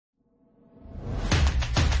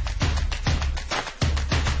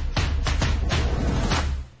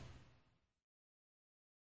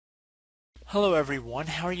Hello everyone,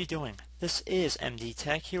 how are you doing? This is MD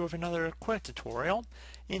Tech here with another quick tutorial.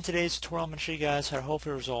 In today's tutorial, I'm going to show you guys how to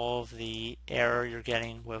hopefully resolve the error you're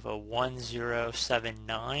getting with a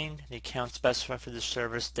 1079. The account specified for this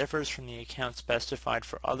service differs from the account specified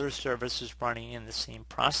for other services running in the same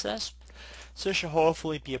process. So this should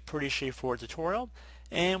hopefully be a pretty straightforward tutorial.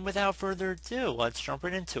 And without further ado, let's jump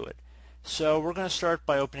right into it. So we're going to start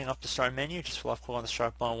by opening up the Start menu. Just left click on the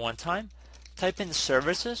Start button one time. Type in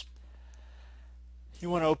Services. You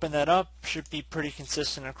want to open that up. Should be pretty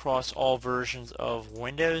consistent across all versions of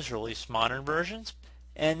Windows, or at least modern versions.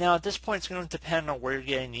 And now at this point it's going to depend on where you're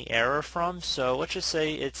getting the error from. So let's just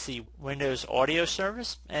say it's the Windows Audio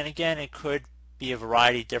service. And again, it could be a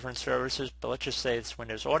variety of different services, but let's just say it's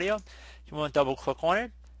Windows Audio. You want to double click on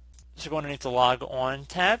it. So go underneath the Log On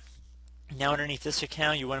tab. Now underneath this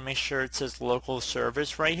account you want to make sure it says Local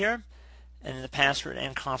Service right here. And then the password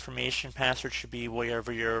and confirmation password should be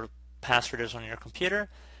whatever your password is on your computer,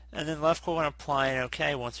 and then left click on apply and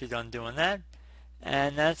OK once you're done doing that,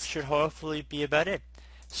 and that should hopefully be about it.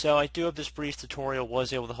 So I do hope this brief tutorial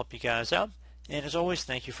was able to help you guys out, and as always,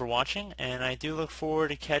 thank you for watching, and I do look forward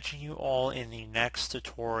to catching you all in the next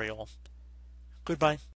tutorial. Goodbye.